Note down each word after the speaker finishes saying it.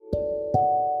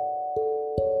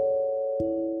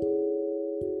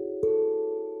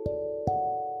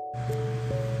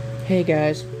Hey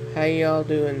guys, how y'all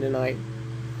doing tonight?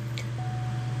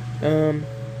 I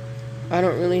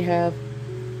don't really have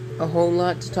a whole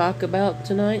lot to talk about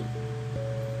tonight.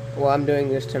 Well, I'm doing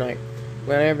this tonight,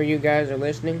 whenever you guys are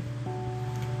listening.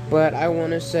 But I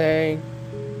want to say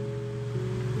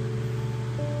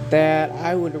that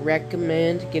I would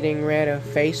recommend getting rid of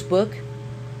Facebook,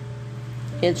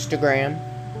 Instagram,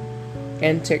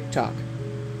 and TikTok.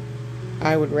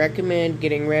 I would recommend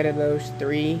getting rid of those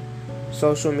three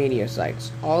social media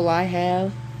sites. All I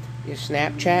have is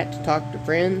Snapchat to talk to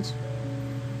friends,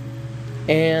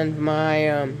 and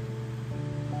my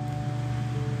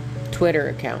Twitter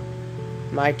account.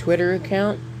 My Twitter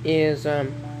account is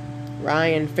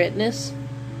Ryan Fitness.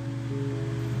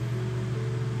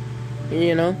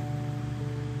 You know.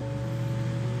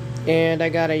 And I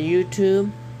got a YouTube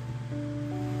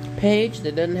page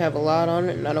that doesn't have a lot on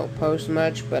it, and I don't post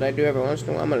much, but I do every once in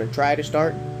a while. I'm going to try to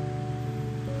start,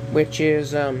 which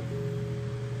is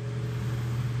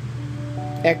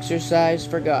Exercise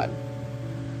for God.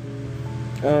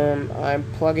 I'm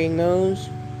plugging those.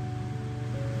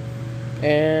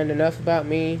 And enough about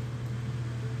me.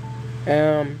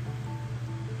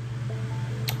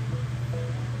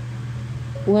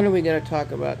 What are we going to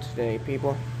talk about today,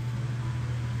 people?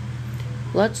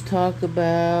 Let's talk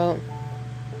about...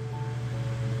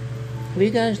 Have you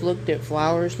guys looked at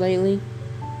flowers lately?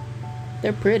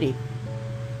 They're pretty.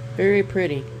 Very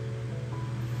pretty.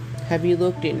 Have you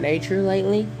looked at nature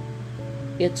lately?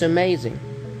 It's amazing.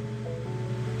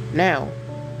 Now,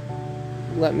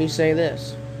 let me say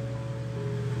this.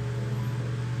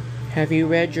 Have you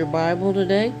read your Bible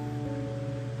today?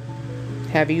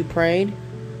 Have you prayed?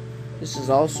 This is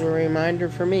also a reminder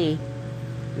for me,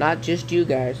 not just you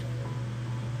guys.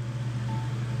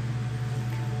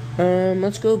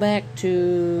 Let's go back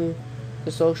to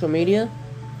the social media.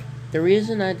 The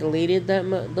reason I deleted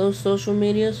those social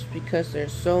medias is because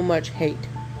there's so much hate.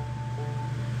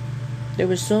 There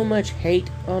was so much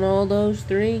hate on all those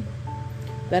three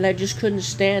that I just couldn't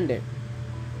stand it.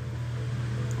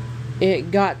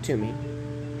 It got to me.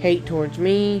 Hate towards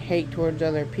me, hate towards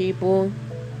other people.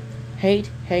 Hate.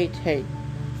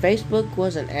 Facebook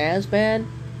wasn't as bad.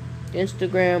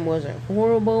 Instagram wasn't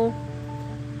horrible.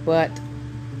 But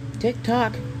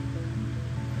TikTok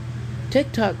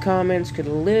comments could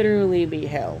literally be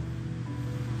hell.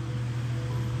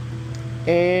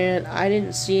 And I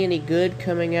didn't see any good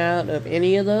coming out of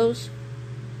any of those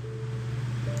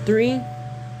three.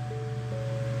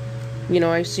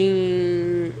 I've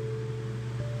seen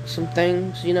some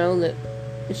things, that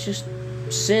it's just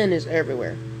sin is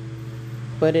everywhere.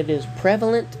 But it is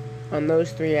prevalent on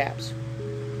those three apps.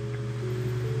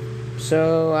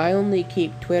 So I only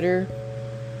keep Twitter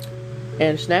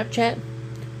and Snapchat.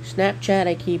 Snapchat,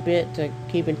 I keep it to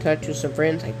keep in touch with some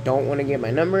friends I don't want to give my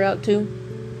number out to.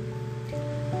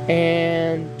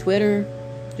 And Twitter,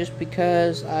 just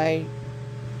because I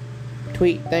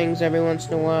tweet things every once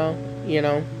in a while,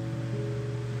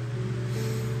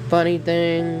 funny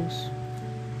things.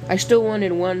 I still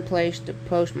wanted one place to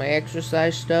post my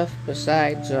exercise stuff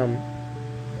besides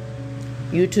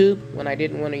YouTube, when I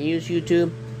didn't want to use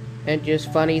YouTube, and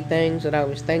just funny things that I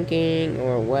was thinking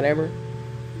or whatever.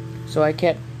 So I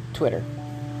kept Twitter.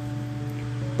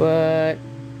 But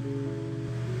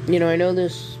I know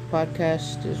this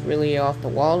podcast is really off the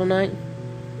wall tonight,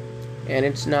 and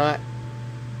it's not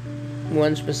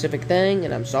one specific thing,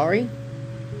 and I'm sorry.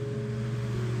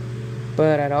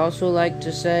 But I'd also like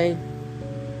to say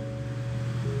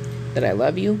that I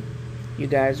love you. You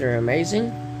guys are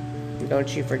amazing.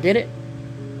 Don't you forget it.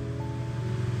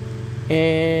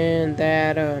 And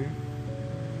that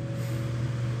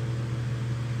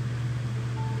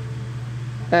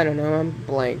I don't know, I'm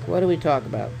blank. What do we talk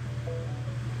about?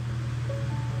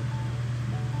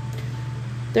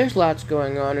 There's lots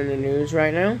going on in the news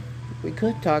right now. We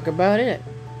could talk about it.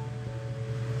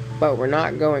 But we're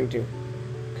not going to.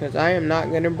 Because I am not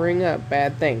going to bring up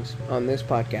bad things on this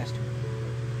podcast.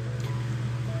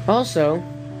 Also,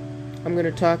 I'm going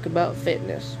to talk about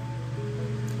fitness.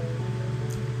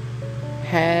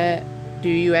 Do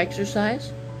you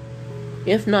exercise?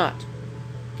 If not,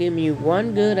 give me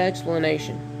one good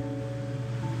explanation.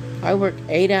 I work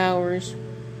 8 hours,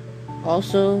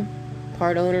 also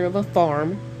part owner of a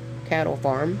farm, cattle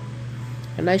farm,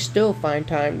 and I still find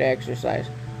time to exercise.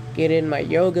 Get in my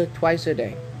yoga twice a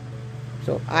day.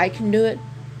 So if I can do it,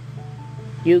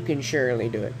 you can surely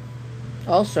do it.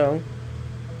 Also,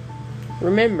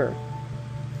 remember,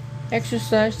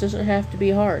 exercise doesn't have to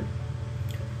be hard.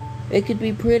 It could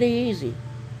be pretty easy.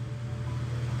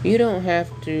 You don't have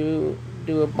to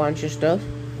do a bunch of stuff.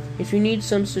 If you need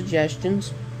some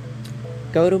suggestions,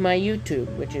 go to my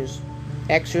YouTube, which is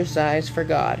exercise for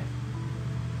God.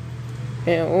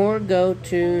 Or go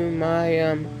to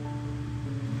my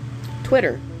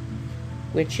Twitter,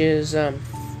 which is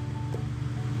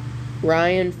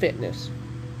Ryan Fitness.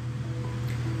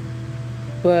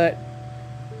 But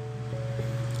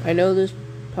I know this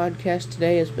podcast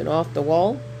today has been off the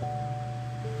wall,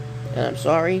 and I'm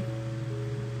sorry.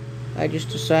 I just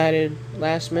decided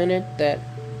last minute that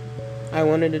I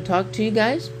wanted to talk to you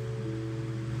guys.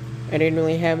 I didn't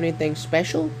really have anything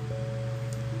special,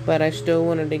 but I still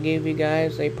wanted to give you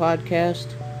guys a podcast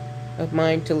of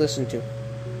mine to listen to.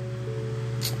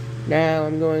 Now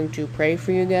I'm going to pray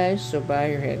for you guys, so bow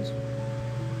your heads.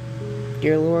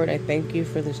 Dear Lord, I thank you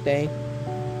for this day,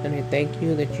 and I thank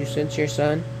you that you sent your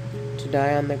Son to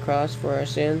die on the cross for our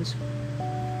sins.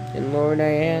 And Lord,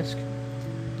 I ask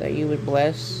that you would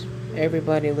bless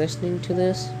everybody listening to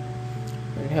this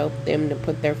and help them to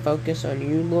put their focus on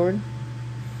you, Lord.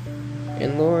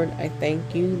 And Lord, I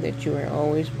thank you that you are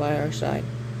always by our side.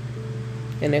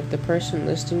 And if the person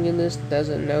listening to this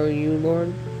doesn't know you,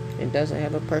 Lord, and doesn't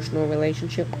have a personal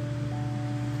relationship,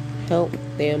 help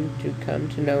them to come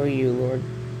to know you, Lord.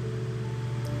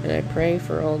 And I pray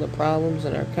for all the problems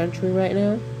in our country right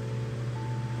now.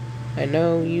 I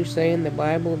know you say in the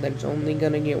Bible that it's only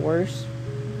going to get worse.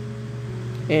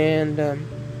 And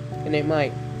it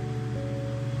might.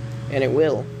 And it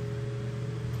will.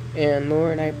 And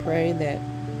Lord, I pray that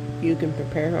you can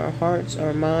prepare our hearts,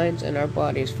 our minds, and our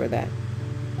bodies for that.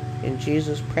 In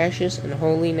Jesus' precious and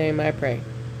holy name I pray.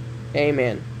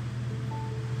 Amen.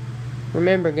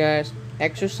 Remember, guys,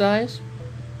 exercise.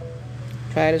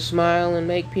 Try to smile and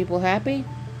make people happy.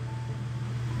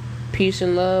 Peace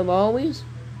and love always.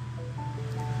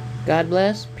 God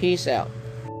bless. Peace out.